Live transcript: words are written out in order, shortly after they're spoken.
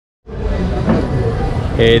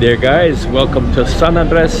Hey there guys, welcome to San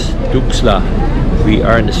Andres Tuxtla. We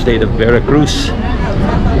are in the state of Veracruz.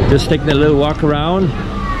 Just taking a little walk around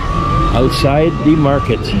outside the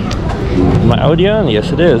market. Am I audio on?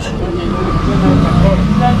 Yes it is.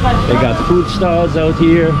 They got food stalls out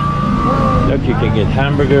here. Look, you can get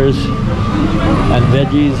hamburgers and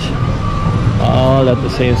veggies all at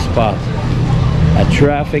the same spot. And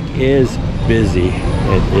traffic is busy.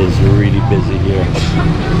 It is really busy here.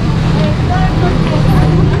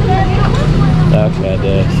 Look at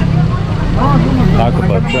this. Talk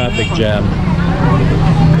about traffic jam.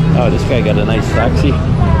 Oh, this guy got a nice taxi.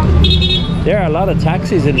 There are a lot of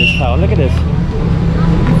taxis in this town. Look at this.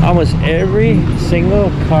 Almost every single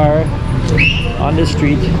car on the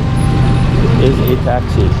street is a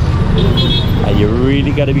taxi. And you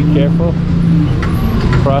really got to be careful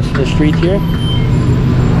crossing the street here.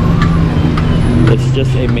 It's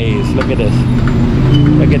just a maze. Look at this.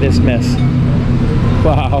 Look at this mess.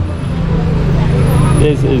 Wow.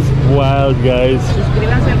 This is wild, guys.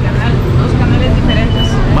 Suscríbanse al canal, dos canales diferentes.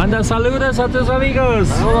 Manda saludos a tus amigos.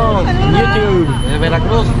 Saludos. YouTube. De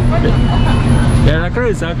Veracruz.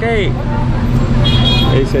 Veracruz, okay.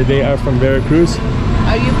 They said they are from Veracruz.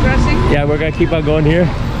 Are you crossing? Yeah, we're gonna keep on going here.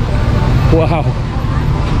 Wow.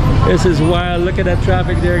 This is wild. Look at that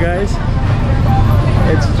traffic there, guys.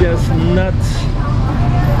 It's just nuts.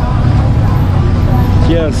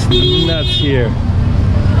 Just nuts here.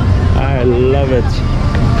 I love it.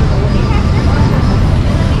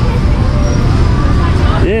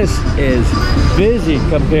 This is busy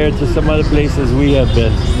compared to some other places we have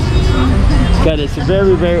been. But it's a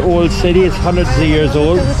very, very old city. It's hundreds of years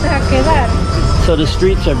old. So the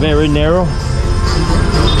streets are very narrow.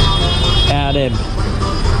 And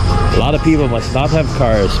a lot of people must not have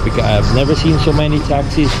cars because I've never seen so many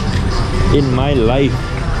taxis in my life.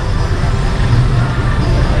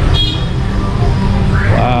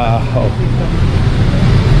 Wow,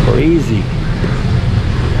 crazy.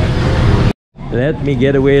 Let me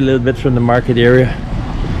get away a little bit from the market area.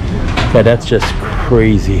 Okay, that's just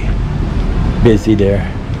crazy busy there.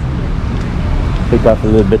 Pick up a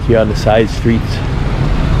little bit here on the side streets.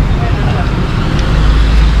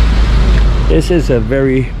 This is a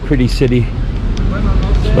very pretty city,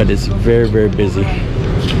 but it's very, very busy.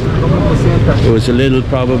 It was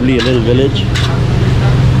probably a little village,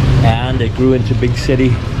 and it grew into a big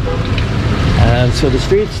city. And so the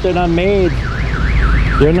streets, they're not made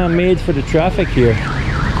for the traffic here.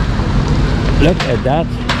 Look at that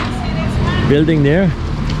building there.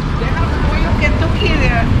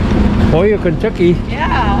 Pollo Kentucky.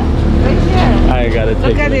 Yeah, right here. I gotta take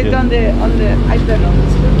Look at it on the I don't know.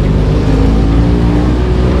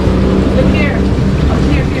 Look here. Oh,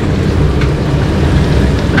 here.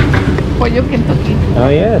 Pollo Kentucky. Oh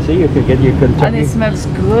yeah, see, you can get your Kentucky. And it smells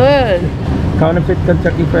good. Counterfeit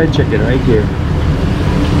Kentucky Fried Chicken right here.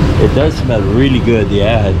 It does smell really good.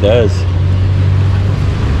 Yeah, it does.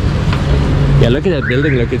 Yeah, look at that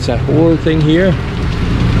building. Look, it's that whole thing here.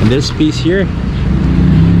 And this piece here.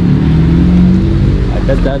 I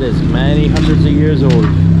bet that is many hundreds of years old.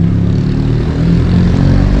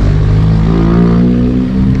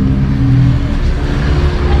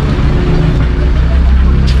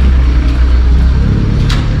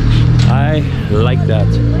 I like that.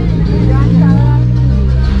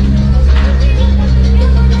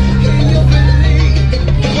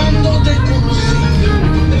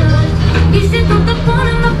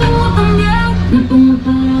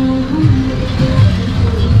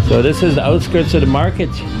 So this is the outskirts of the market,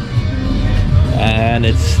 and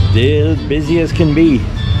it's still busy as can be.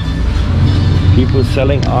 People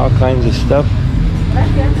selling all kinds of stuff.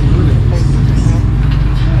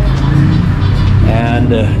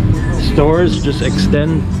 And stores just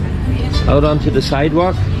extend out onto the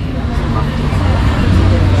sidewalk.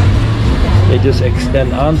 They just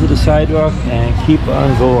extend onto the sidewalk and keep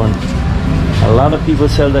on going. A lot of people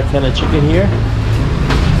sell that kind of chicken here.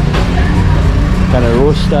 Kind of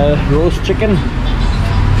roast chicken.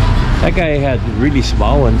 That guy had really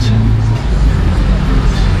small ones.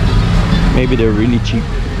 Maybe they're really cheap.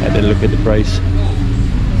 I didn't look at the price.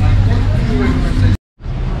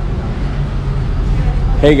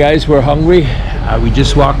 Hey guys, we're hungry. We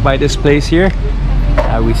just walked by this place here.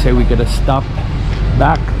 We say we gotta stop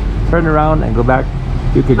back, turn around and go back.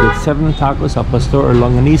 You could get 7 tacos al pastor or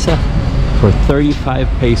longaniza for 35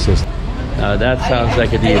 pesos. Now that sounds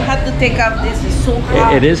like a deal. I have to take up this. It's so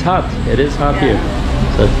hot. It is hot. It is hot here.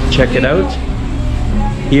 So check it out.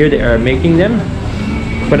 Here they are making them.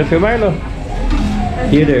 Puede filmarlo.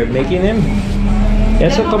 Here they're making them.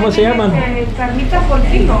 ¿Eso cómo se llaman? Carnitas por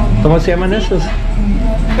kilo. ¿Cómo se llaman esos?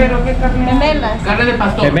 ¿Pero qué carne? Memelas. Carne de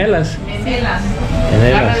pastor. Gemelas. Memelas.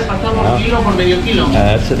 Carne de pastor por kilo, por medio kilo.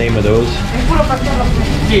 That's the name of those. Es puro pastor.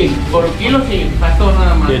 Sí, por kilo sí, pastor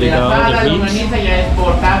nada más. Here they De go, asada, the de meats. longaniza ya es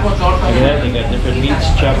por taco, torta. Look at that, they got different meats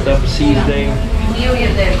chopped up, seasoning, Mío y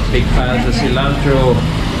el de él. big piles of cilantro,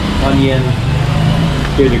 onion.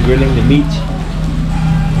 Here they're grilling the meat.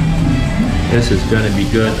 This is gonna be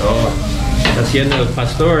good. Oh, está haciendo el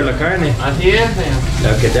pastor la carne. Así es, señor.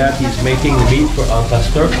 Look at that, he's making the meat for al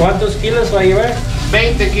pastor. ¿Cuántos kilos va a llevar?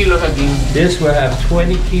 20 kilos aquí. This will have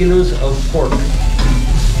 20 kilos of pork.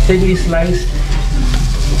 Thinly sliced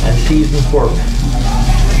and seasoned pork.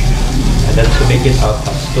 And that's to make it al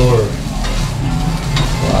pastor.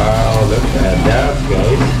 Wow, look at that,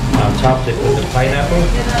 guys. On top they put the pineapple,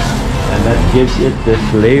 and that gives it the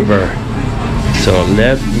flavor. So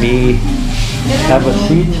let me have a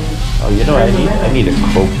seat. Oh, you know, I need a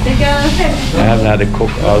Coke. I haven't had a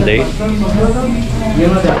Coke all day.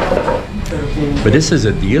 But this is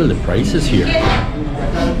a deal, the prices here. I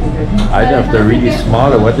don't know if they're really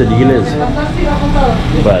small or what the deal is.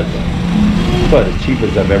 But about the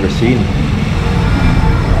cheapest I've ever seen.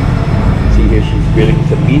 See here, she's grilling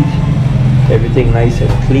some meat. Everything nice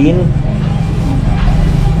and clean.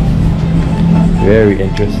 Very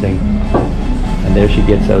interesting. And there she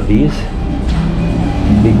gets out these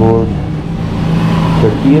big old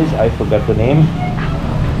tortillas. I forgot the name.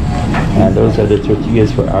 And those are the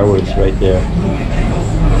tortillas for hours right there.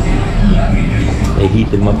 They heat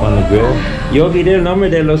them up on the grill. Yo olvidé el nombre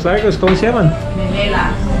de los largos. ¿Cómo se llaman?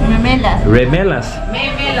 Memelas. Memelas. Remelas.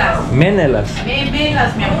 Memelas. Menelas.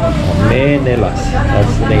 Memelas, mi amor. Menelas.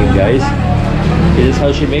 That's the name, guys. This is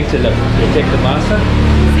how she makes it. Look, they take the masa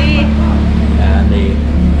Sí. and they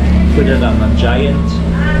put it on a giant.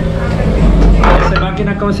 ¿Esa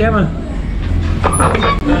máquina cómo se llama?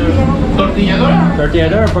 ¿Tortilladora?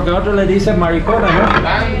 Tortilladora, porque otros le dicen maricona, ¿no?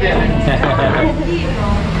 Ándale.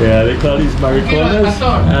 Yeah, they call these mariconas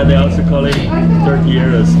and they also call it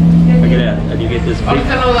tortilleras. Look at that, and you get this big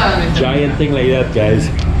Ahorita no dan. giant thing like that, guys.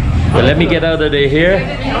 But let me get out of here.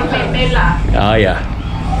 Memela. Oh yeah.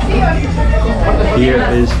 Here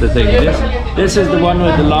is the thing. This is the one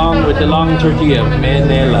with the long tortilla.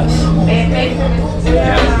 Menelas.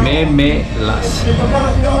 Yeah, memelas.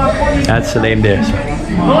 That's the name there. So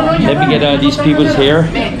let me get out of these people's hair.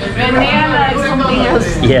 Memelas is something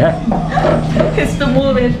else. Yeah. It's to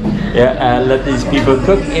move it. Yeah, and let these people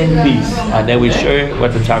cook in peace. And then we show you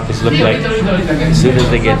what the tacos look like as soon as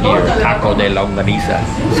they get here. Taco de longaniza.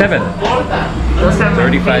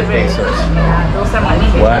 35 pesos. Those are my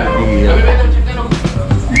favorite. What a deal.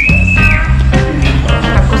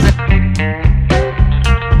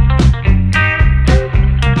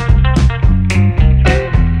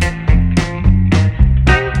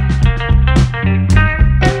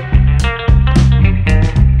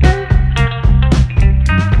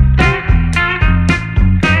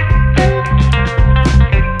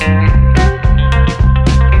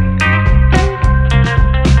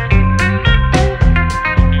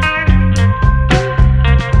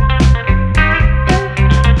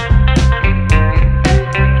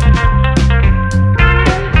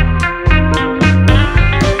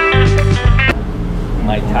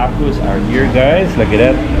 Are here, guys. Look at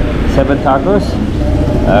that. 7 tacos.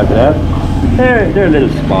 Look at that. They're a little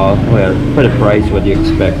small. Well, for the price, what do you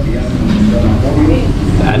expect?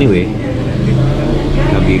 But anyway,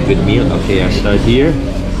 that'll be a good meal. Okay, I start here.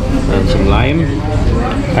 Put on some lime.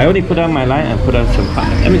 I only put on my lime and put on some hot.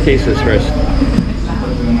 Let me taste this first.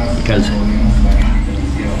 Because,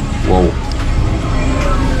 whoa.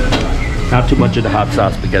 Not too much of the hot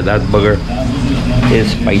sauce because that booger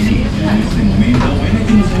is spicy.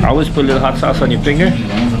 Always put a little hot sauce on your finger.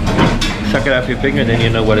 Suck it off your finger, then you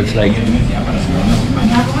know what it's like.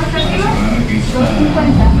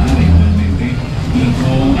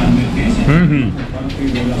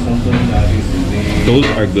 Those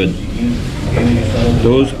are good.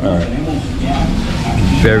 Those are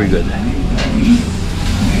very good.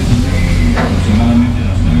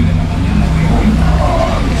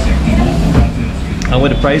 And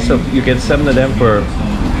with the price of, you get 7 of them for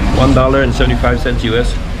 $1.75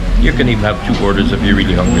 US. You can even have 2 orders if you're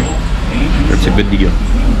really hungry. That's a good deal.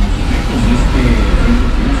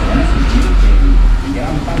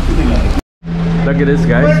 Look at this,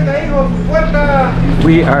 guys.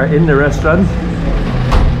 We are in the restaurant.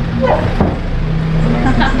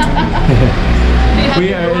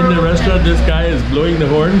 We are in the restaurant. This guy is blowing the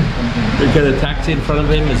horn. We've got a taxi in front of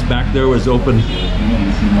him. His back door was open.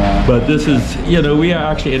 But this is, you know, we are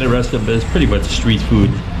actually in a restaurant, but it's pretty much street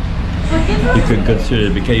food. You could consider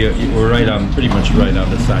it because we're right on, pretty much right on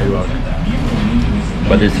the sidewalk.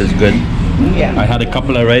 But this is good. Yeah. I had a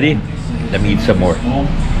couple already. Let me eat some more.